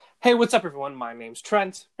Hey, what's up, everyone? My name's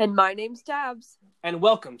Trent. And my name's Tabs. And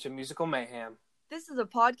welcome to Musical Mayhem. This is a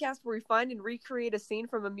podcast where we find and recreate a scene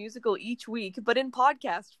from a musical each week, but in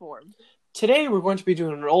podcast form. Today, we're going to be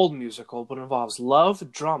doing an old musical, but involves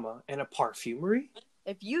love, drama, and a parfumery.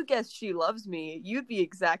 If you guessed She Loves Me, you'd be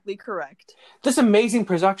exactly correct. This amazing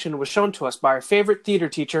production was shown to us by our favorite theater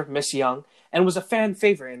teacher, Miss Young, and was a fan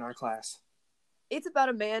favorite in our class. It's about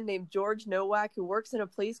a man named George Nowak who works in a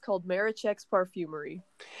place called Marichek's Parfumery.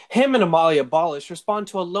 Him and Amalia Bolish respond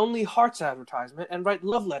to a Lonely Hearts advertisement and write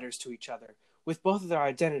love letters to each other, with both of their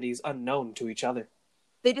identities unknown to each other.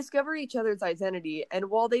 They discover each other's identity, and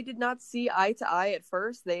while they did not see eye to eye at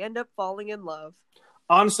first, they end up falling in love.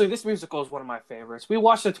 Honestly, this musical is one of my favorites. We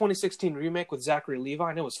watched the 2016 remake with Zachary Levi,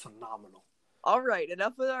 and it was phenomenal. Alright,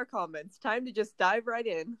 enough with our comments. Time to just dive right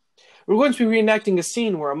in. We're going to be reenacting a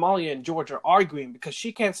scene where Amalia and George are arguing because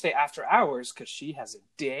she can't stay after hours because she has a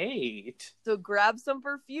date. So grab some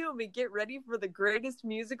perfume and get ready for the greatest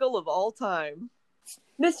musical of all time.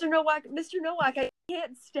 Mr. Nowak, I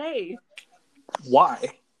can't stay. Why?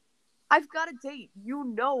 I've got a date. You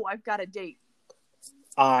know I've got a date.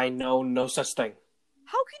 I know no such thing.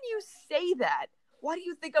 How can you say that? Why do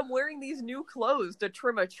you think I'm wearing these new clothes? To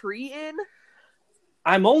trim a tree in?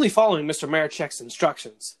 I'm only following Mr. Marichek's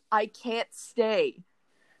instructions. I can't stay.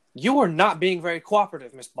 You are not being very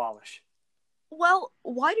cooperative, Miss Bolish. Well,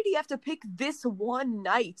 why did he have to pick this one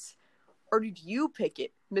night? Or did you pick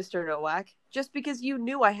it, Mr. Nowak? Just because you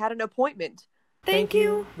knew I had an appointment. Thank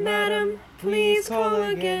you, madam. Please call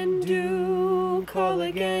again. Do call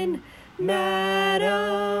again,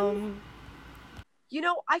 madam. You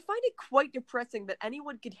know, I find it quite depressing that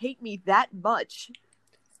anyone could hate me that much.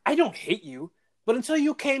 I don't hate you, but until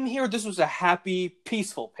you came here, this was a happy,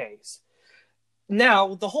 peaceful pace.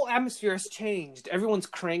 Now, the whole atmosphere has changed. Everyone's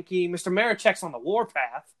cranky. Mr. Marichek's on the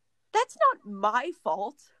warpath. That's not my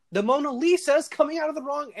fault. The Mona Lisa's coming out of the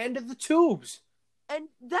wrong end of the tubes. And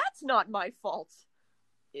that's not my fault.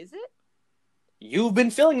 Is it? You've been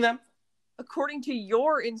filling them. According to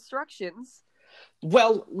your instructions.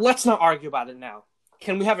 Well, let's not argue about it now.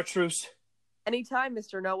 Can we have a truce? Anytime,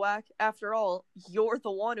 Mr. Nowak. After all, you're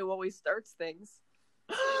the one who always starts things.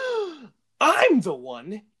 I'm the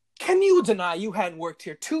one? Can you deny you hadn't worked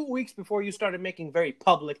here 2 weeks before you started making very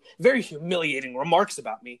public, very humiliating remarks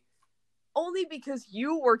about me? Only because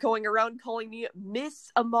you were going around calling me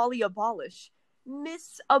Miss Amalia Bolish.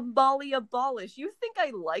 Miss Amalia Bolish. You think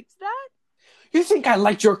I liked that? You think I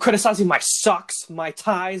liked your criticizing my socks, my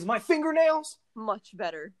ties, my fingernails? Much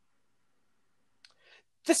better.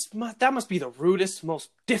 That must be the rudest,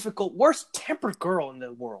 most difficult, worst-tempered girl in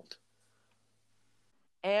the world.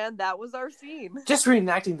 And that was our scene. Just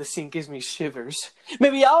reenacting the scene gives me shivers.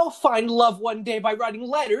 Maybe I'll find love one day by writing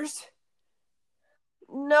letters.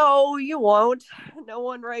 No, you won't. No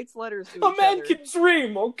one writes letters to each other. A man can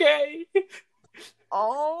dream, okay?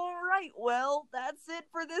 Alright, well, that's it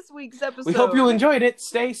for this week's episode. We hope you enjoyed it.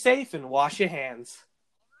 Stay safe and wash your hands.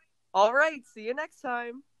 Alright, see you next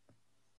time.